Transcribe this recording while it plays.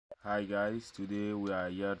Hi guys, today we are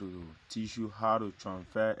here to teach you how to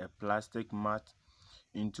transfer a plastic mat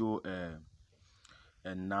into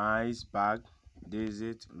a nice bag. This is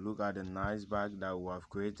it. Look at the nice bag that we have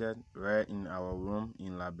created right in our room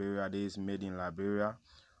in Liberia. This is made in Liberia.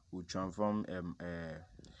 We transform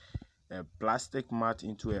a plastic mat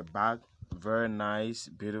into a bag. Very nice,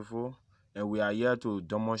 beautiful, and we are here to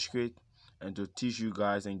demonstrate and to teach you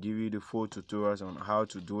guys and give you the full tutorials on how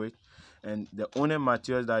to do it. And the only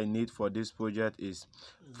materials that you need for this project is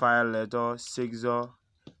fire letter, scissor,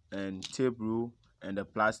 and tape rule, and the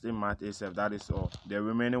plastic mat itself. That is all. The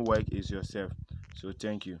remaining work is yourself. So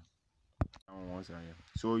thank you.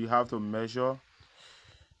 So you have to measure.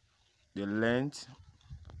 The length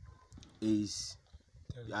is,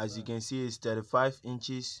 as you can see, is 35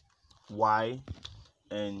 inches wide,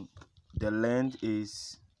 and the length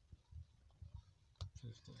is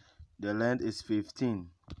 15.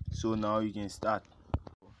 So now you can start.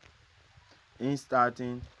 In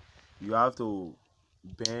starting, you have to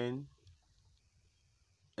bend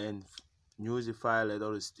and use the fire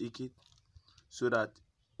letter to stick it so that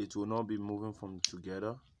it will not be moving from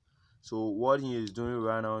together. So what he is doing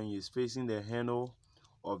right now, he is facing the handle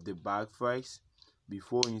of the bag first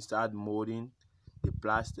before he start molding the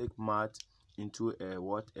plastic mat into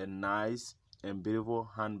a nice and beautiful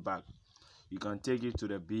handbag. You can take it to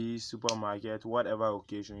the beach, supermarket, whatever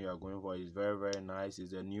occasion you are going for. It's very nice.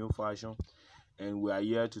 It's a new fashion, and we are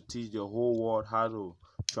here to teach the whole world how to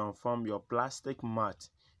transform your plastic mat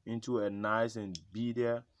into a nice and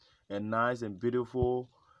beautiful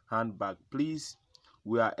handbag. Please,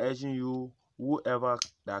 we are urging you, whoever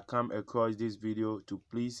that come across this video, to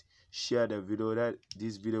please share the video. Let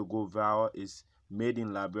this video go viral. It's made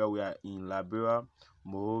in Liberia. We are in Liberia,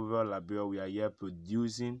 Monrovia, Liberia. We are here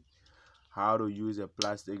producing how to use a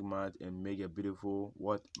plastic mat and make a beautiful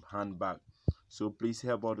handbag. So please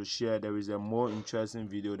help us to share. There is a more interesting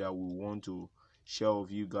video that we want to share with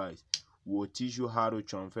you guys. We will teach you how to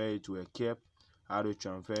transfer it to a cap, how to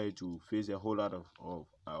transfer it to face a whole lot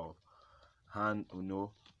of hand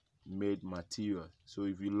made material. So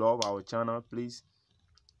if you love our channel, please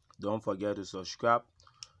don't forget to subscribe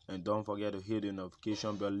and don't forget to hit the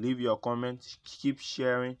notification bell. Leave your comments, keep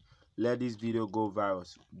sharing. Let this video go viral.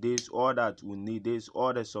 This is all that we need. This is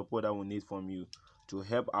all the support that we need from you to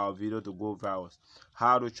help our video to go viral.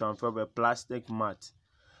 How to transform a plastic mat,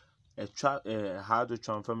 how to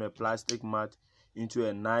transform a plastic mat into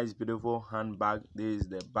a nice, beautiful handbag. This is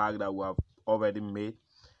the bag that we have already made.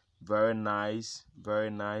 Very nice,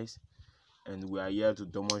 and we are here to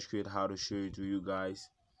demonstrate how to show it to you guys.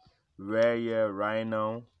 Right here, right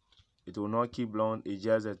now. It will not keep long. It's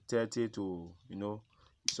just a 30 to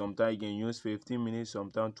sometimes you can use 15 minutes,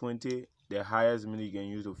 sometimes 20. The highest minute you can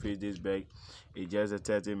use to face this bag is just a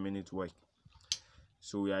 30-minute work.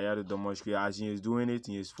 So we are here to demonstrate. As he is doing it,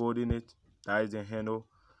 he is folding it. That is the handle.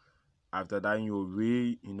 After that,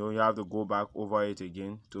 you have to go back over it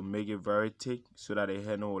again to make it very thick so that the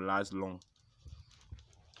handle will last long.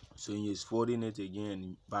 So he is folding it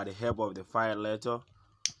again by the help of the fire letter.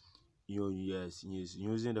 Yes, he is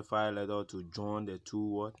using the fire letter to join the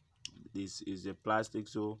two. This is the plastic,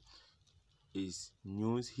 so it's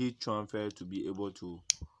use heat transfer to be able to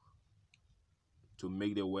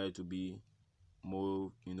make the wear to be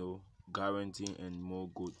more guaranteed and more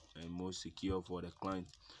good and more secure for the client.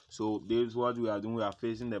 So this is what we are doing. We are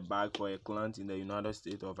facing the bag for a client in the United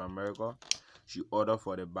States of America. She ordered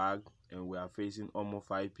for the bag, and we are facing almost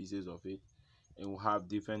 5 pieces of it, and we have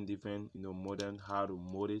different modern how to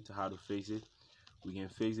mold it, how to face it. We can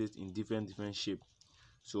face it in different shape.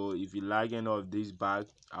 So if you like any of this bag,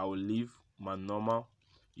 I will leave my number.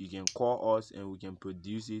 You can call us and we can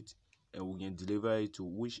produce it, and we can deliver it to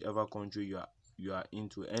whichever country you are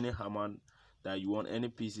into. Any amount that you want, any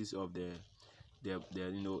pieces of the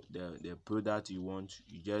product you want,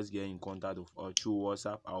 you just get in contact with us through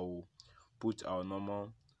WhatsApp. I will put our number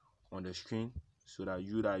on the screen so that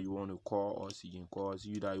you want to call us, you can call us.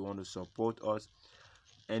 You that you want to support us,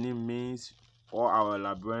 any means, all our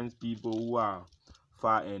Liberian people who are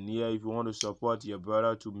far and near, if you want to support your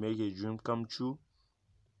brother to make a dream come true,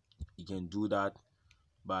 you can do that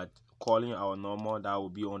by calling our number that will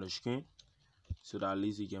be on the screen, so that at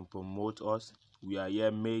least you can promote us. We are here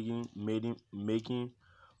making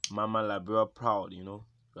Mama Liberia proud.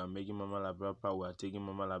 We are making Mama Liberia proud. We are taking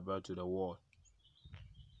Mama Liberia to the world.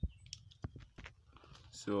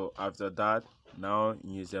 So after that, now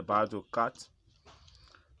he is about to cut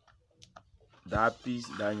that piece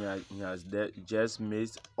that he has just made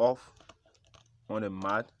off on the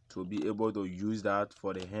mat to be able to use that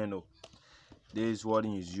for the handle. This is what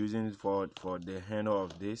he is using for the handle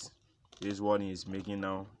of this. This is what he is making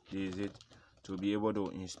now. This is it, to be able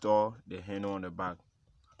to install the handle on the back.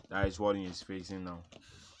 That is what he is fixing now.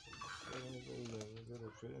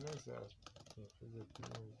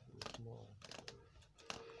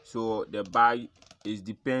 So the bag is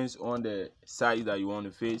depends on the size that you want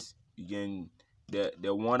to face. You can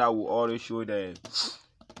the one that will always show the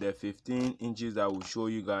 15 inches that will show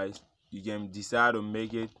you guys. You can decide to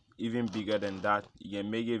make it even bigger than that. You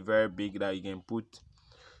can make it very big that you can put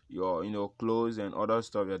your clothes and other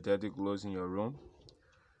stuff, your dirty clothes in your room.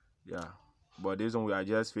 Yeah, but this one we are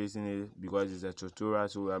just facing it because it's a tutorial,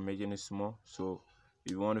 so we are making it small. So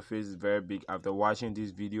if you want to face it very big after watching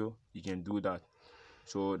this video, you can do that.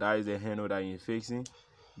 So that is the handle that you're fixing.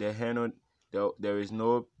 The handle, there is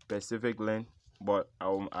no specific length, but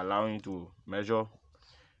I'm allowing you to measure.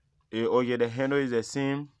 Okay, the handle is the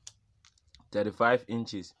same 35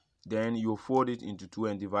 inches. Then you fold it into two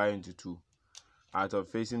and divide into two. After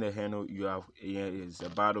facing the handle, you have is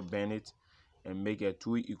about to bend it and make a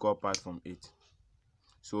 2 equal parts from it.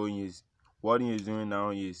 So what he is doing now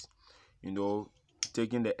is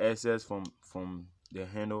taking the excess from the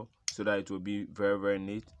handle so that it will be very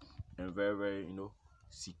neat and very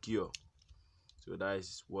secure. So that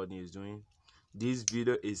is what he is doing. This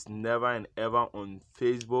video is never and ever on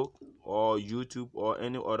Facebook or YouTube or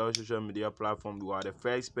any other social media platform. You are the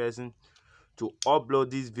first person to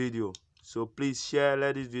upload this video, so please share,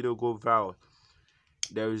 let this video go viral.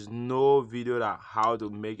 There is no video that how to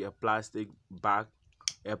make a plastic bag,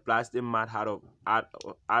 a plastic mat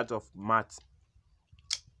out of mat.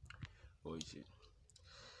 Oh shit.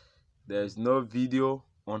 There's no video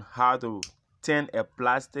on how to turn a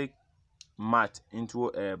plastic mat into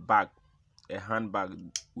a bag, a handbag.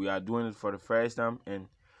 We are doing it for the first time, and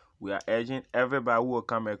we are urging everybody who will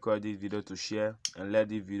come across this video to share and let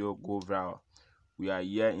this video go viral. We are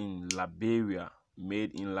here in Liberia,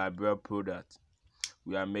 made in Liberia product.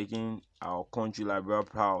 We are making our country Liberia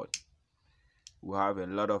proud. We have a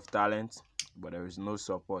lot of talent, but there is no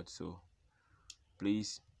support. So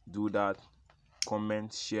please do that.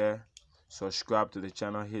 Comment, share, subscribe to the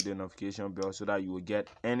channel, hit the notification bell so that you will get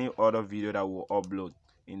any other video that will upload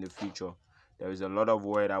in the future. There is a lot of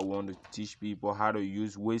way that I want to teach people how to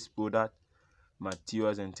use waste product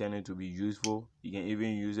materials and turn it to be useful. You can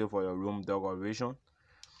even use it for your room decoration,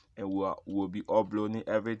 and we'll be uploading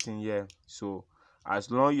everything here. So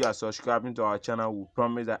as long as you are subscribing to our channel, we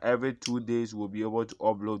promise that every 2 days we'll be able to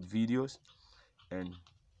upload videos, and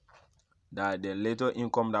that the little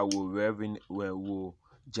income that will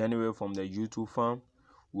generate from the YouTube farm,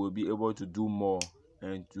 we'll be able to do more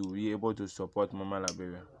and to be able to support Mama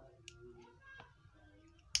Liberia.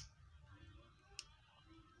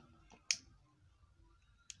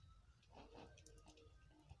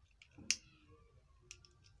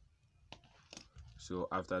 So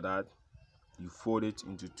after that, you fold it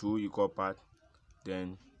into 2 equal parts.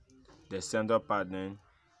 Then the center part, then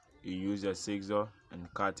you use a scissor and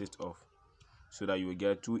cut it off so that you will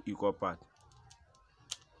get 2 equal parts.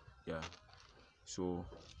 Yeah, so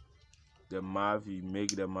the mouth, you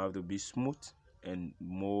make the mouth to be smooth and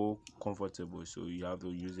more comfortable. So you have to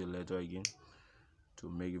use a letter again to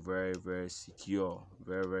make it very secure,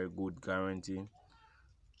 very good guarantee.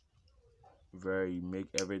 Make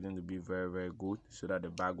everything to be very good so that the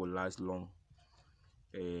bag will last long.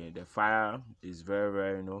 The fire is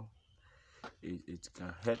very it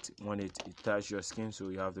can hurt when it touches your skin, so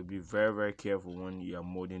you have to be very careful when you are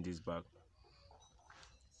molding this bag.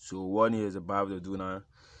 So what he is about to do now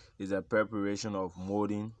is a preparation of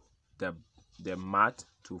molding the mat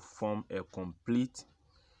to form a complete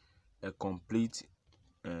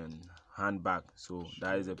handbag. So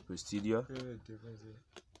that is a procedure.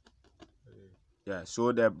 Yeah,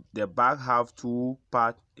 so the bag have 2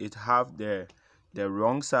 parts. It have the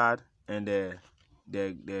wrong side and the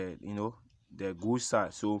good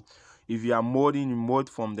side. So if you are molding, you mold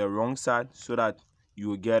from the wrong side so that you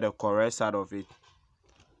will get the correct side of it.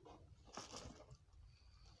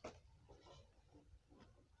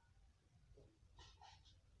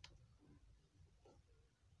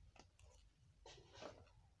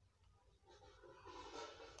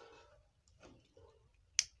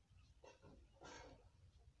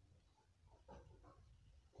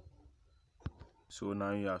 So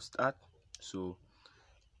now you have start. So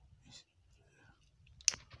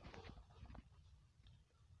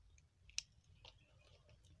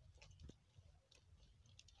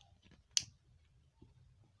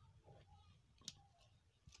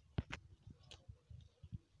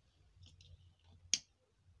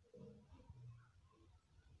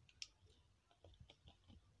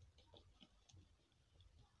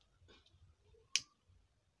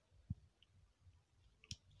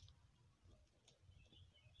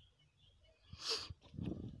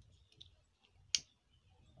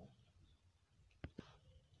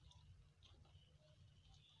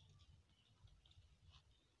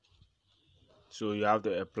So you have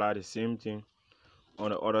to apply the same thing on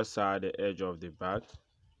the other side, the edge of the bag.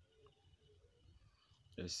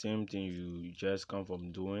 The same thing you just come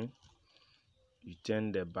from doing. You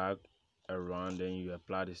turn the bag around, then you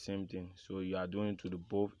apply the same thing. So you are doing to the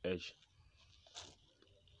both edge.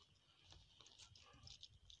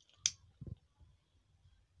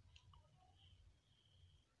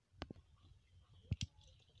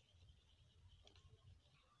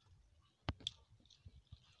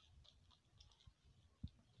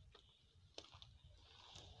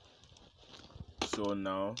 So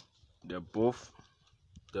now the both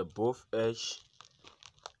edge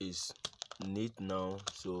is neat now.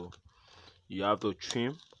 So you have to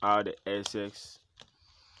trim out the excess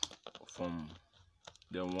from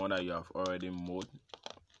the one that you have already made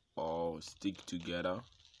or stick together.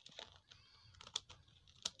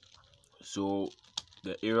 So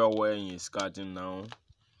the area where you're cutting now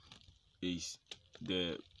is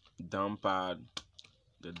the down part,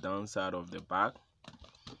 the downside of the back.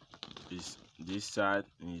 Is this side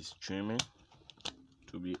is trimming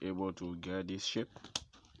to be able to get this shape.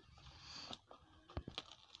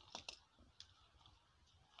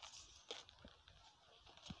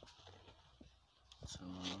 So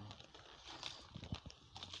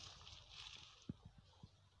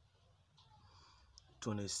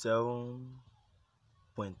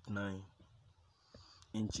 27.9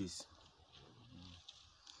 inches.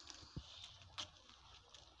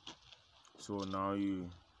 So now you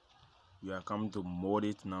are coming to mold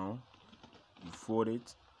it now. You fold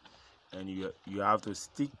it, and you have to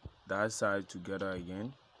stick that side together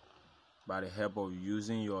again by the help of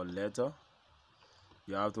using your letter.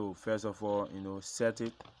 You have to first of all, set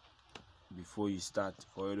it before you start,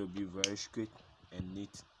 for it to be very straight and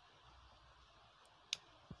neat.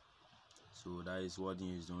 So that is what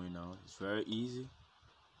he is doing now. It's very easy.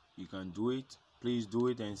 You can do it. Please do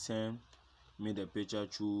it and send me the picture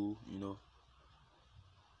through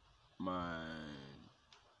my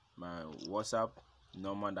WhatsApp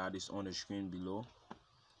number that is on the screen below.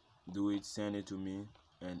 Do it, send it to me,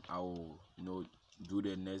 and I will do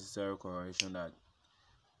the necessary correction that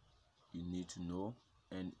you need to know.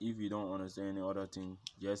 And if you don't understand any other thing,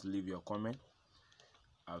 just leave your comment.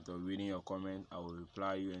 After reading your comment, I will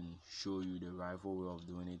reply you and show you the rightful way of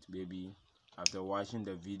doing it. Maybe after watching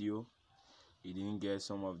the video you didn't get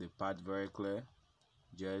some of the part very clear,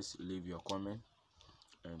 just leave your comment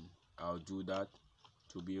and I'll do that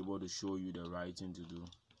to be able to show you the right thing to do.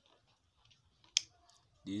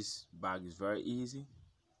 This bag is very easy,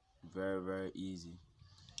 very easy.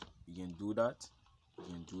 You can do that,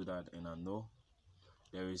 and I know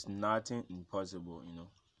there is nothing impossible.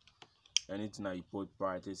 Anything that you put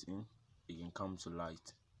practice in, it can come to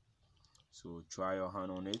light. So try your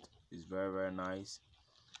hand on it. It's very nice.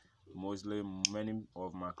 Mostly many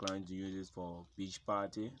of my clients use it for beach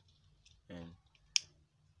party, and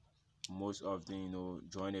most of them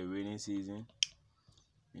during the rainy season,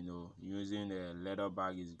 using a leather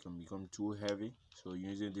bag can become too heavy. So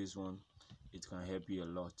using this one, it can help you a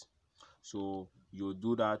lot. So you'll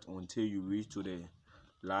do that until you reach to the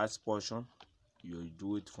last portion. You'll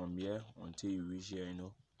do it from here until you reach here.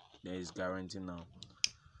 There is guarantee now.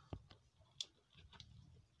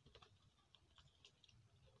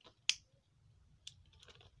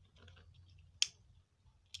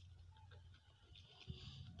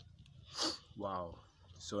 Wow.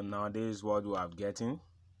 So now this is what we are getting.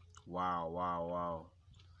 Wow.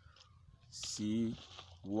 See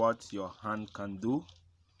what your hand can do.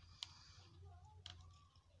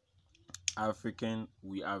 African,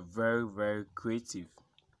 we are very creative.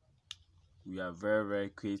 We are very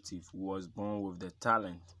creative. We was born with the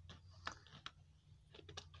talent.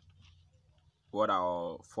 What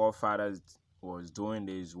our forefathers was doing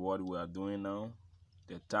is what we are doing now.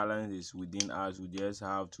 The talent is within us. We just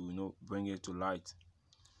have to bring it to light.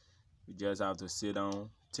 We just have to sit down,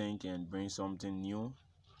 think, and bring something new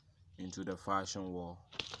into the fashion world.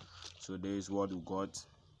 So this is what we got.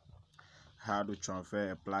 How to transfer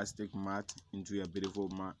a plastic mat into a beautiful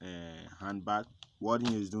handbag. What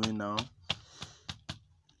he is doing now,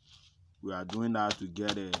 we are doing that to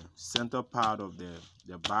get a center part of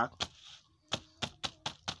the bag,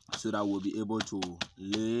 so that we'll be able to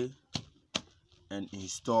lay and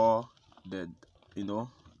install the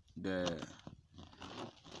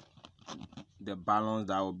balance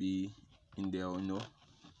that will be in there,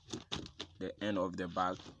 the end of the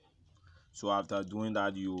bag. So after doing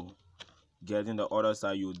that, you getting the other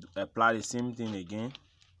side, you apply the same thing again,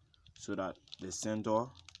 so that the center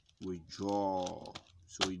withdraw.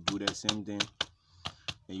 So you do the same thing,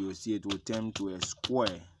 and you will see it will turn to a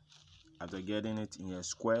square. After getting it in a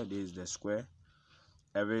square, this is the square.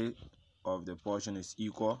 Every of the portion is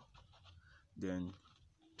equal. Then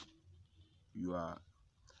you are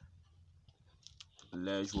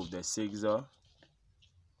left with the scissor,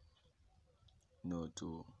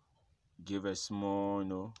 to give a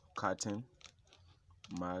small, cutting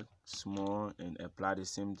mark, small, and apply the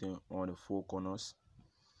same thing on the four corners.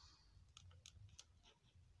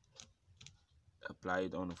 Apply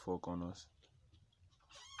it on the four corners.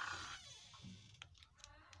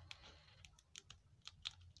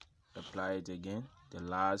 Apply it again, the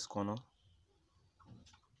last corner.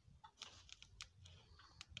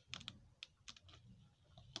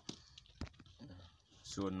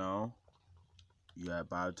 So now you are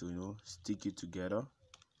about to stick it together.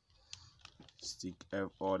 Stick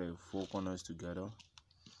all the four corners together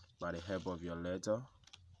by the help of your letter.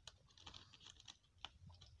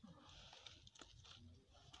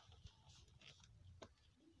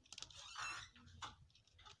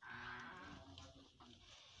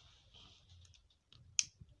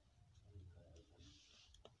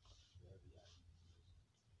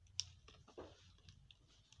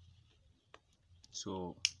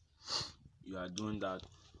 So you are doing that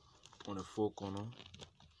on the four corner.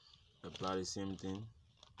 Apply the same thing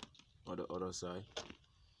on the other side.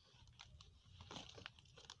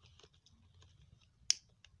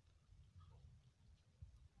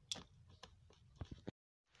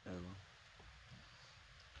 There we go.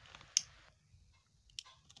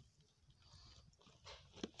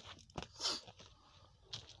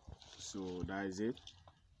 So that is it.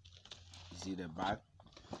 You see the back.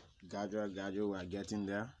 Gradually we are getting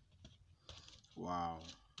there. Wow,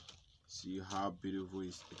 see how beautiful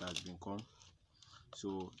it has become.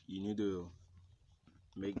 So you need to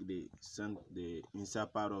make the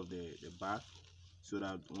inside part of the back, so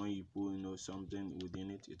that when you put something within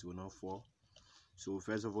it, it will not fall. So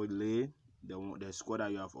first of all, lay the square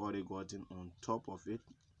that you have already gotten on top of it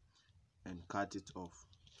and cut it off.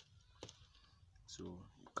 So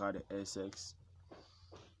you cut the excess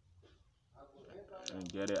and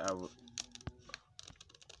get it out.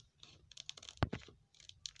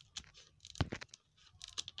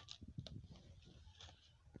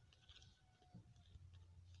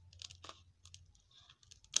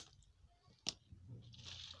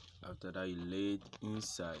 After that, you lay it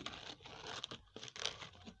inside.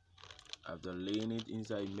 After laying it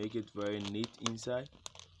inside, make it very neat inside,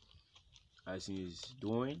 as he is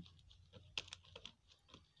doing.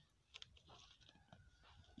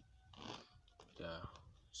 Yeah,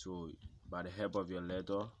 so by the help of your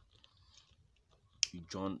letter, you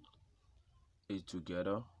join it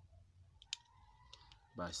together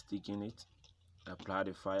by sticking it. Apply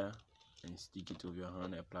the fire and stick it with your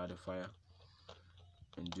hand. Apply the fire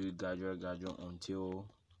and do it gradual until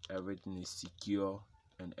everything is secure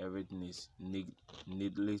and everything is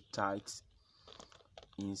neatly tight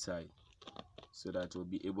inside, so that you'll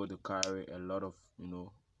be able to carry a lot of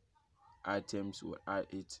items without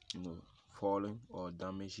it falling or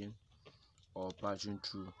damaging or passing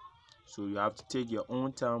through. So you have to take your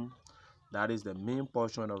own time. That is the main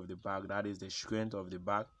portion of the bag. That is the strength of the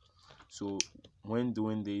bag. So when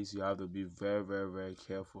doing this, you have to be very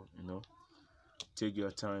careful. Take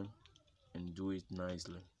your time and do it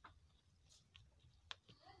nicely.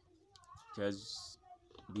 Just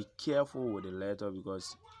be careful with the letter,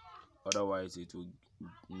 because otherwise it will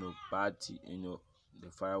the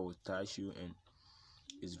fire will touch you, and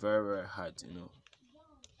it's very hard.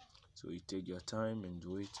 So you take your time and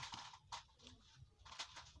do it.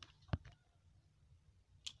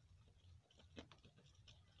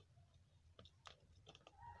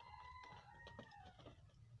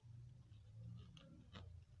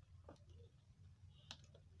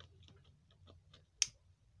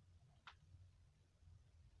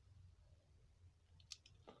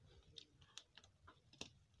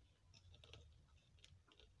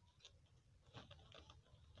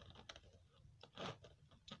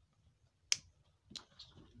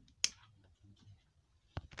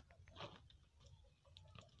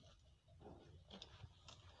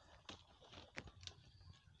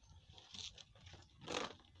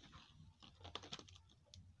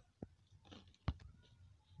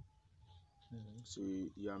 So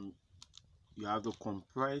you have to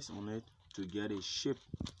compress on it to get a shape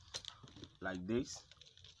like this.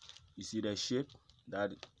 You see the shape?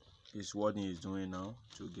 That is what he is doing now.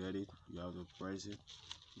 To get it, you have to press it.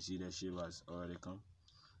 You see the shape has already come.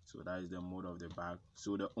 So that is the mode of the bag.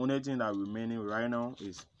 So the only thing that remaining right now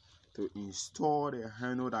is to install the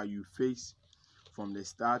handle that you fix from the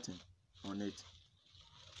starting on it.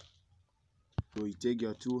 So you take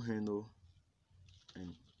your two handle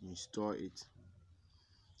and install it.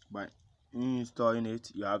 By installing it,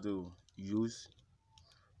 you have to use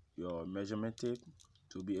your measurement tape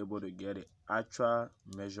to be able to get the actual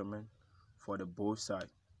measurement for the both sides.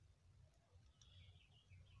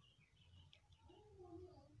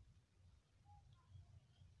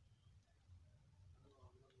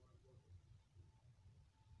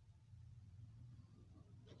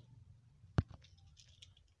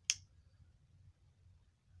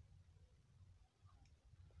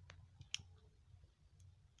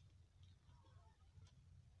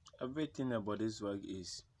 Everything about this work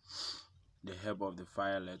is the help of the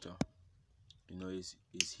fire letter. You know, it's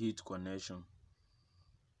heat connection.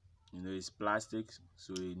 You know, it's plastic,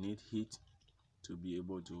 so you need heat to be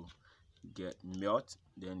able to get melt.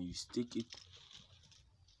 Then you stick it.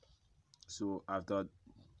 So after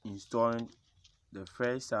installing the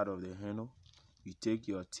first side of the handle, you take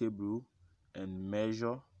your tape rule and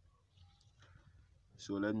measure.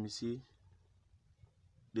 So let me see,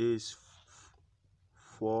 this is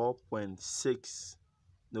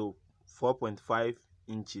 4.5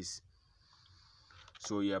 inches.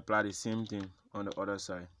 So you apply the same thing on the other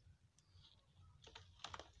side.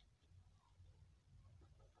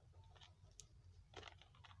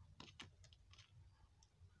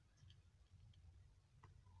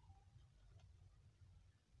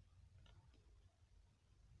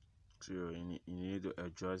 So you need to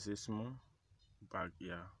adjust this more back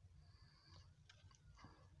here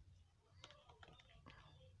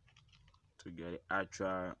to get the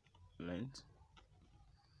actual length.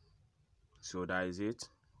 So that is it,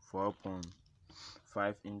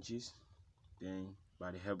 4.5 inches. Then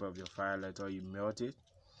by the help of your fire letter, you melt it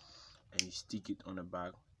and you stick it on the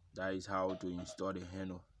back. That is how to install the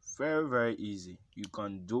handle. Very easy. You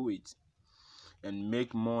can do it and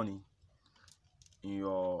make money in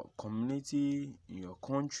your community, in your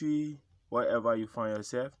country, wherever you find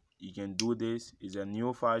yourself. You can do this. It's a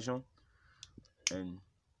new fashion and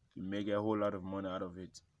you make a whole lot of money out of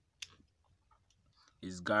it.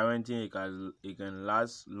 It's guaranteed it can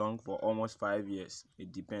last long for almost 5 years.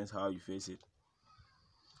 It depends how you face it.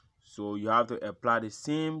 So you have to apply the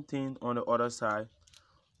same thing on the other side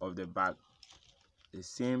of the bag. The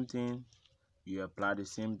same thing, you apply the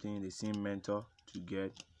same thing, the same mentor to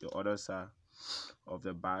get the other side of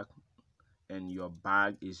the bag, and your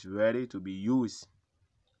bag is ready to be used.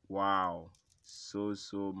 Wow, so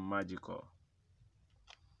magical.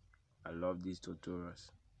 I love these tutorials.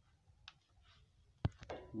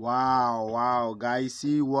 Wow guys,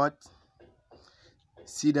 see what?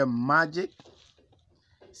 See the magic?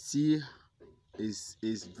 See,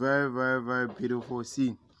 it's very beautiful.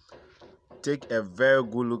 See, take a very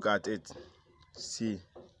good look at it. See,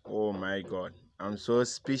 oh my god, I'm so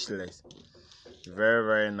speechless.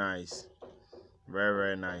 Very nice,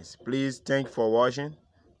 very nice. Please, thank you for watching.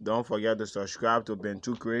 Don't forget to subscribe to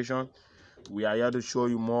Bentu Creation. We are here to show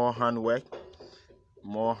you more handwork.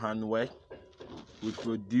 We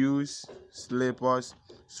produce slippers,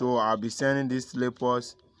 so I'll be sending these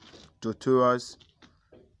slippers tutorials.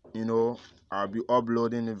 You know, I'll be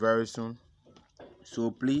uploading it very soon.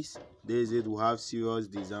 So please, this is it. We have serious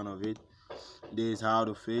design of it. This is how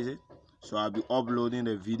to face it. So I'll be uploading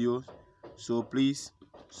the videos. So please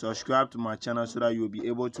subscribe to my channel so that you'll be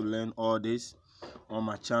able to learn all this on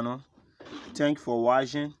my channel. Thank you for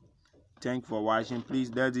watching.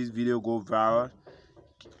 Please let this video go viral.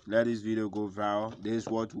 This is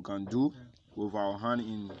what we can do with our hand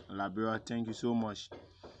in Liberia. Thank you so much.